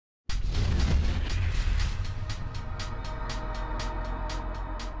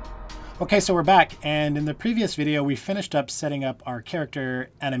Okay, so we're back, and in the previous video we finished up setting up our character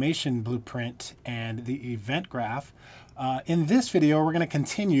animation blueprint and the event graph. In this video we're going to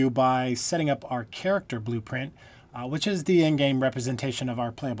continue by setting up our character blueprint, which is the in-game representation of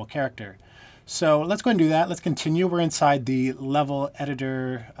our playable character. So let's go and do that. Let's continue. We're inside the level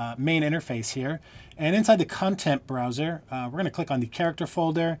editor main interface here, and inside the content browser we're going to click on the character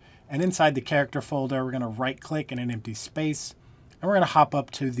folder, and inside the character folder we're going to right click in an empty space. And we're going to hop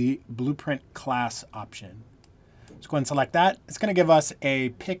up to the Blueprint Class option. Let's go ahead and select that. It's going to give us a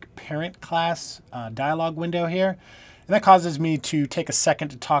Pick Parent Class dialog window here. And that causes me to take a second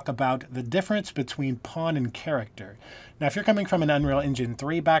to talk about the difference between pawn and character. Now, if you're coming from an Unreal Engine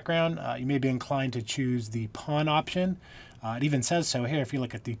 3 background, you may be inclined to choose the pawn option. It even says so here. If you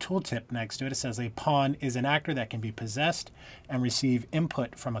look at the tooltip next to it, it says a pawn is an actor that can be possessed and receive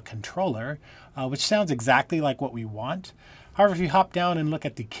input from a controller, which sounds exactly like what we want. However, if you hop down and look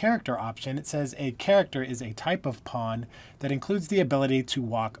at the character option, it says a character is a type of pawn that includes the ability to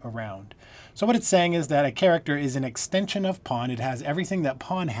walk around. So what it's saying is that a character is an extension of pawn. It has everything that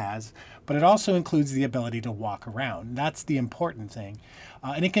pawn has, but it also includes the ability to walk around. That's the important thing.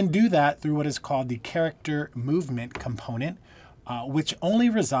 And it can do that through what is called the character movement component, which only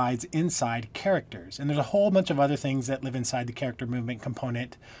resides inside characters. And there's a whole bunch of other things that live inside the character movement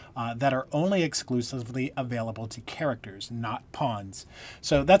component that are only exclusively available to characters, not pawns.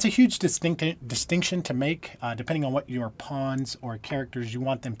 So that's a huge distinction to make, depending on what your pawns or characters you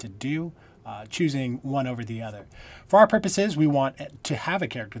want them to do, choosing one over the other. For our purposes, we want to have a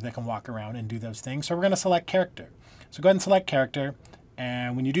character that can walk around and do those things. So we're going to select character. So go ahead and select character.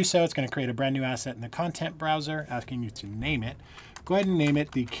 And when you do so, it's going to create a brand new asset in the content browser, asking you to name it. Go ahead and name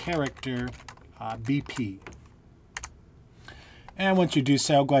it the character BP. And once you do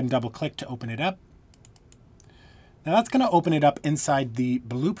so, go ahead and double click to open it up. Now that's going to open it up inside the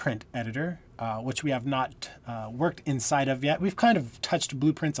blueprint editor, which we have not worked inside of yet. We've kind of touched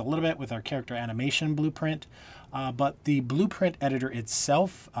blueprints a little bit with our character animation blueprint, but the blueprint editor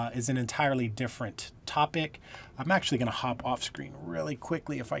itself is an entirely different topic. I'm actually going to hop off screen really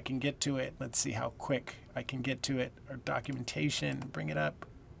quickly if I can get to it. Let's see how quick I can get to it. Our documentation, bring it up.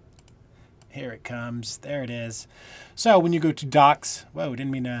 Here it comes. There it is. So when you go to Docs, whoa, didn't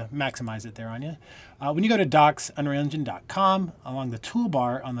mean to maximize it there on you. When you go to Docs, UnrealEngine.com, along the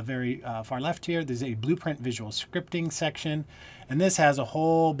toolbar on the very far left here, there's a Blueprint Visual Scripting section. And this has a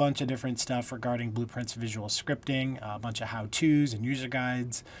whole bunch of different stuff regarding Blueprint's visual scripting, a bunch of how-tos and user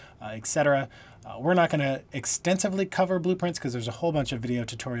guides, etc. We're not going to extensively cover blueprints because there's a whole bunch of video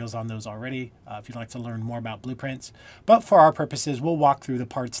tutorials on those already if you'd like to learn more about blueprints. But for our purposes, we'll walk through the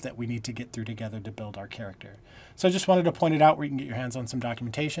parts that we need to get through together to build our character. So I just wanted to point it out where you can get your hands on some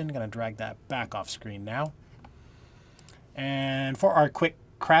documentation. I'm going to drag that back off screen now. And for our quick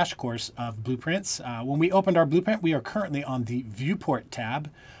crash course of blueprints, when we opened our blueprint, we are currently on the Viewport tab.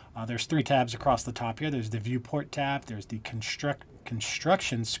 There's three tabs across the top here. There's the Viewport tab, there's the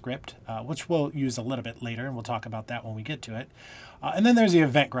Construction script, which we'll use a little bit later, and we'll talk about that when we get to it. And then there's the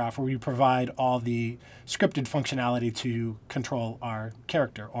event graph, where we provide all the scripted functionality to control our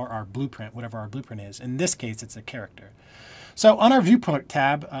character or our blueprint, whatever our blueprint is. In this case, it's a character. So on our Viewport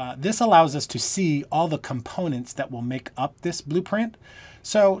tab, this allows us to see all the components that will make up this blueprint.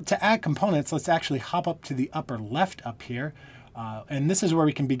 So to add components, let's actually hop up to the upper left up here. And this is where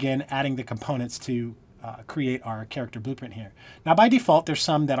we can begin adding the components to create our character blueprint here. Now by default, there's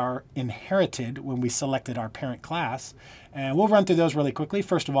some that are inherited when we selected our parent class. And we'll run through those really quickly.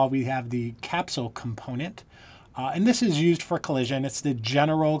 First of all, we have the capsule component. And this is used for collision. It's the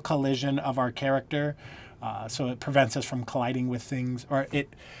general collision of our character. So it prevents us from colliding with things, or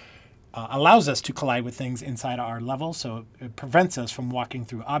it allows us to collide with things inside our level. So it prevents us from walking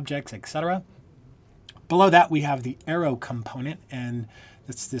through objects, etc. Below that, we have the arrow component, and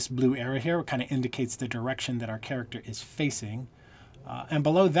it's this blue arrow here. It kind of indicates the direction that our character is facing. And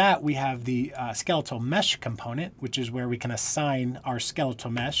below that, we have the skeletal mesh component, which is where we can assign our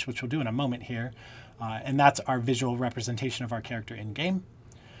skeletal mesh, which we'll do in a moment here. And that's our visual representation of our character in game.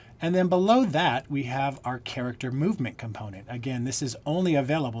 And then below that, we have our character movement component. Again, this is only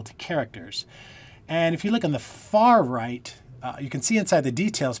available to characters. And if you look on the far right, you can see inside the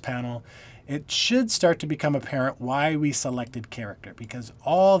details panel, it should start to become apparent why we selected character, because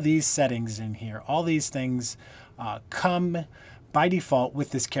all these settings in here, all these things come by default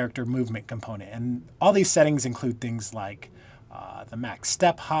with this character movement component. And all these settings include things like the max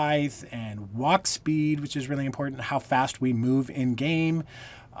step height and walk speed, which is really important, how fast we move in game,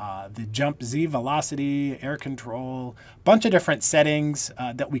 the jump Z velocity, air control, bunch of different settings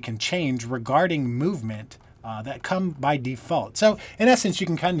that we can change regarding movement that come by default. So in essence, you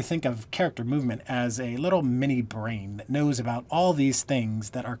can kind of think of character movement as a little mini brain that knows about all these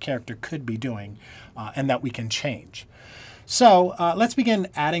things that our character could be doing and that we can change. So let's begin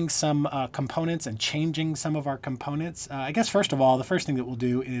adding some components and changing some of our components. I guess first of all, the first thing that we'll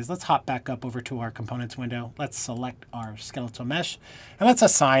do is let's hop back up over to our components window. Let's select our skeletal mesh and let's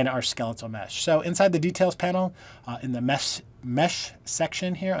assign our skeletal mesh. So inside the details panel, in the mesh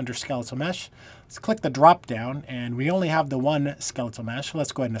section here under skeletal mesh, let's click the drop down and we only have the one skeletal mesh. So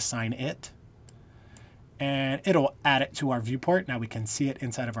let's go ahead and assign it. And it'll add it to our viewport. Now we can see it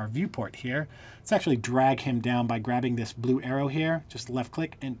inside of our viewport here. Let's actually drag him down by grabbing this blue arrow here. Just left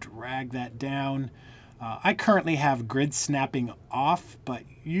click and drag that down. I currently have grid snapping off, but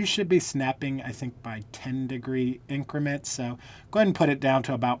you should be snapping, I think, by 10-degree increments. So go ahead and put it down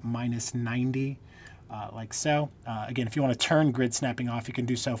to about -90, like so. Again, if you want to turn grid snapping off, you can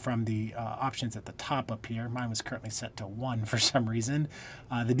do so from the options at the top up here. Mine was currently set to 1 for some reason.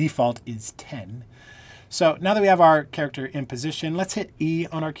 The default is 10. So now that we have our character in position, let's hit E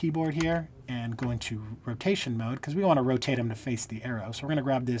on our keyboard here and go into rotation mode because we want to rotate him to face the arrow. So we're going to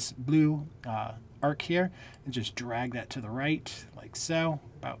grab this blue arc here and just drag that to the right like so,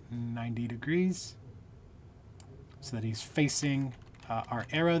 about 90 degrees, so that he's facing our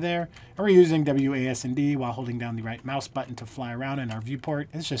arrow there. And we're using WASD while holding down the right mouse button to fly around in our viewport.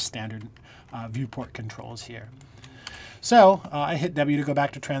 It's just standard viewport controls here. So I hit W to go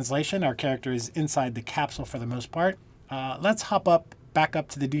back to translation. Our character is inside the capsule for the most part. Let's hop back up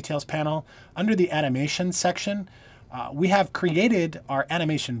to the details panel. Under the animation section, we have created our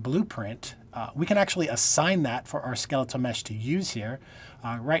animation blueprint. We can actually assign that for our skeletal mesh to use here.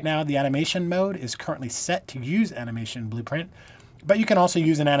 Right now, the animation mode is currently set to use animation blueprint, but you can also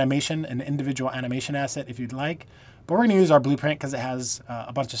use an individual animation asset if you'd like. But we're going to use our blueprint because it has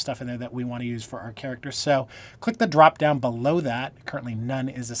a bunch of stuff in there that we want to use for our character. So click the drop down below that. Currently none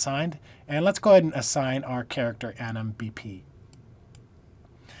is assigned. And let's go ahead and assign our character anim BP.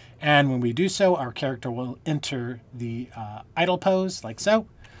 And when we do so, our character will enter the idle pose like so.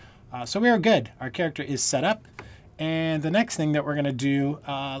 So we are good. Our character is set up. And the next thing that we're going to do,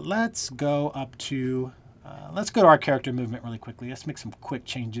 let's go to our character movement really quickly. Let's make some quick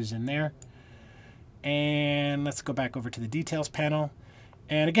changes in there. And let's go back over to the details panel.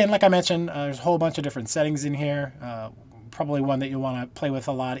 And again, like I mentioned, there's a whole bunch of different settings in here. Probably one that you'll want to play with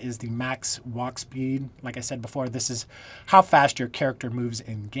a lot is the max walk speed. Like I said before, this is how fast your character moves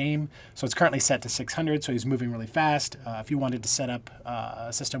in game. So it's currently set to 600, so he's moving really fast. If you wanted to set up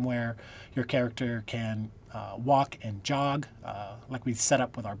a system where your character can walk and jog, like we set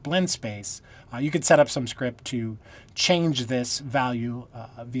up with our blend space, you could set up some script to change this value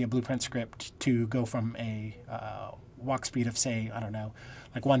via blueprint script to go from a walk speed of, say, I don't know,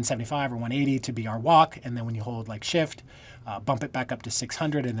 like 175 or 180 to be our walk, and then when you hold like shift, bump it back up to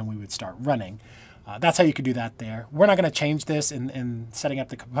 600, and then we would start running. That's how you could do that there. We're not going to change this in setting up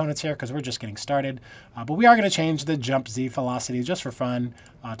the components here because we're just getting started. But we are going to change the jump Z velocity just for fun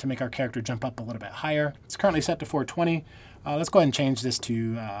to make our character jump up a little bit higher. It's currently set to 420. Let's go ahead and change this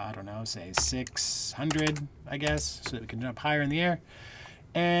to, I don't know, say 600, I guess, so that we can jump higher in the air.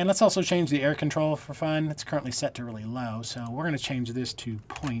 And let's also change the air control for fun. It's currently set to really low, so we're going to change this to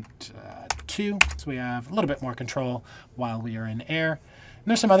 0.2, so we have a little bit more control while we are in air. And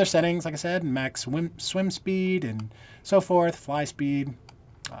there's some other settings, like I said, max swim speed and so forth, fly speed.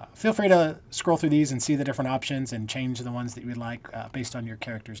 Feel free to scroll through these and see the different options and change the ones that you would like based on your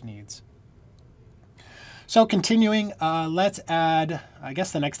character's needs. So continuing, let's add, I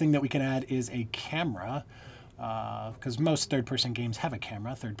guess the next thing that we can add is a camera, because most third-person games have a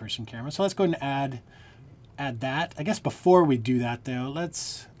camera, third-person camera. So let's go ahead and add that. I guess before we do that, though,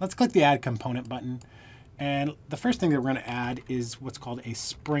 let's click the Add Component button. And the first thing that we're going to add is what's called a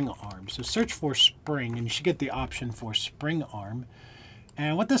spring arm. So search for spring, and you should get the option for spring arm.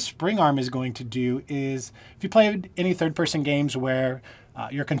 And what this spring arm is going to do is, if you played any third-person games where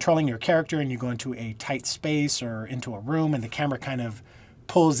you're controlling your character and you go into a tight space or into a room and the camera kind of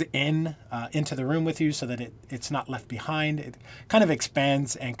pulls into the room with you so that it's not left behind. It kind of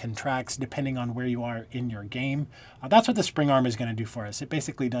expands and contracts depending on where you are in your game. That's what the spring arm is going to do for us. It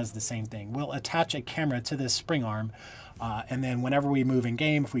basically does the same thing. We'll attach a camera to this spring arm, and then whenever we move in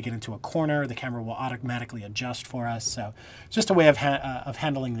game, if we get into a corner, the camera will automatically adjust for us. So it's just a way of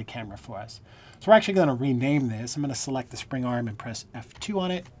handling the camera for us. So we're actually going to rename this. I'm going to select the spring arm and press F2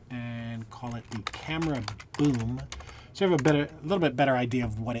 on it and call it the camera boom. So you have a little bit better idea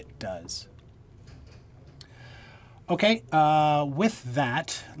of what it does. Okay, with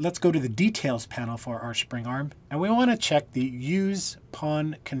that, let's go to the details panel for our spring arm, and we want to check the use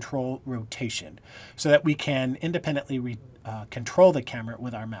pawn control rotation so that we can independently control the camera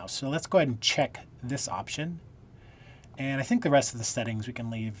with our mouse. So let's go ahead and check this option. And I think the rest of the settings we can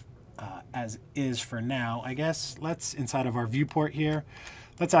leave as is for now. I guess let's, inside of our viewport here,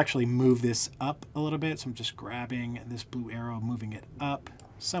 let's actually move this up a little bit. So I'm just grabbing this blue arrow, moving it up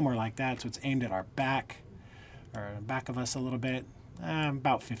somewhere like that. So it's aimed at our back, or back of us a little bit.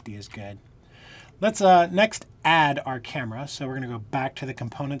 About 50 is good. Let's next add our camera. So we're going to go back to the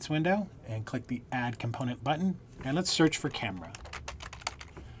components window and click the add component button. And let's search for camera.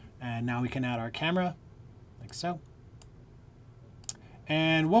 And now we can add our camera like so.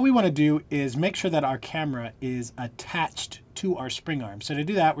 And what we want to do is make sure that our camera is attached to our spring arm. So to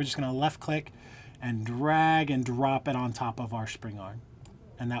do that, we're just going to left click and drag and drop it on top of our spring arm.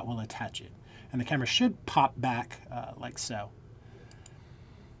 And that will attach it. And the camera should pop back like so.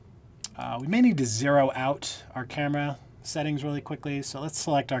 We may need to zero out our camera settings really quickly. So let's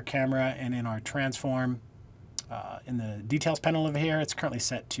select our camera, and in our transform, in the details panel over here, it's currently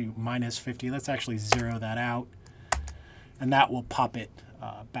set to -50. Let's actually zero that out, and that will pop it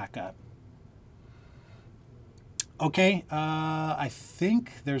back up. Okay, I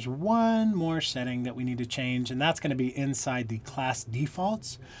think there's one more setting that we need to change, and that's going to be inside the class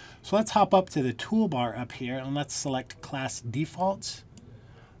defaults. So let's hop up to the toolbar up here, and let's select class defaults.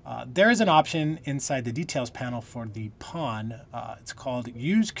 There is an option inside the details panel for the pawn. It's called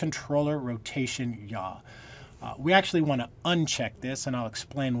use controller rotation yaw. We actually want to uncheck this, and I'll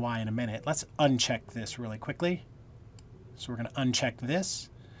explain why in a minute. Let's uncheck this really quickly. So we're going to uncheck this.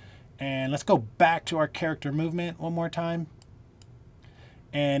 And let's go back to our character movement one more time.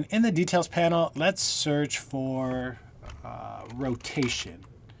 And in the details panel, let's search for rotation.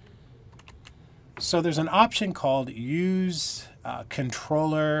 So there's an option called use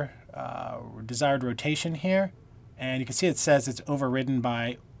controller desired rotation here. And you can see it says it's overridden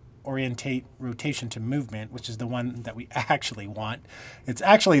by orientate rotation to movement, which is the one that we actually want. It's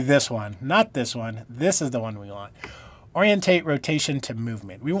actually this one, not this one. This is the one we want. Orientate rotation to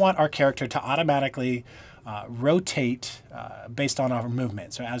movement. We want our character to automatically rotate based on our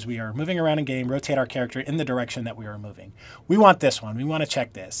movement. So as we are moving around in game, rotate our character in the direction that we are moving. We want this one. We want to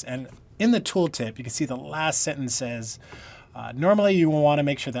check this. And in the tooltip, you can see the last sentence says, normally you will want to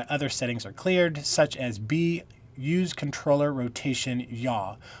make sure that other settings are cleared, such as B, use controller rotation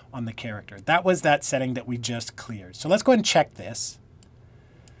yaw on the character. That was that setting that we just cleared. So let's go ahead and check this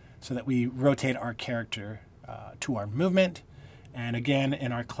so that we rotate our character to our movement. And again,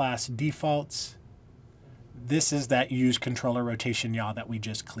 in our class defaults, this is that use controller rotation yaw that we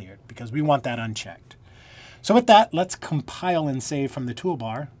just cleared because we want that unchecked. So with that, let's compile and save from the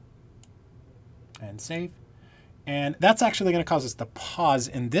toolbar and save. And that's actually going to cause us to pause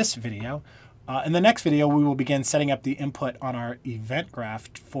in this video. In the next video, we will begin setting up the input on our event graph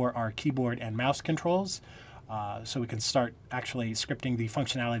for our keyboard and mouse controls. So we can start actually scripting the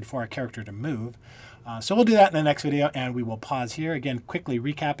functionality for our character to move. So we'll do that in the next video, and we will pause here. Again, quickly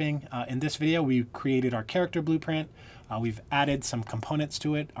recapping, in this video, we created our character blueprint. We've added some components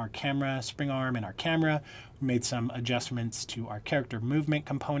to it, our camera, spring arm, and our camera. We made some adjustments to our character movement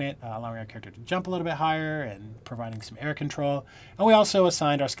component, allowing our character to jump a little bit higher and providing some air control. And we also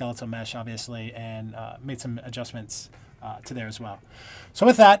assigned our skeletal mesh, obviously, and made some adjustments to there as well. So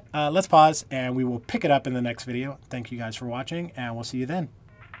with that, let's pause, and we will pick it up in the next video. Thank you guys for watching, and we'll see you then.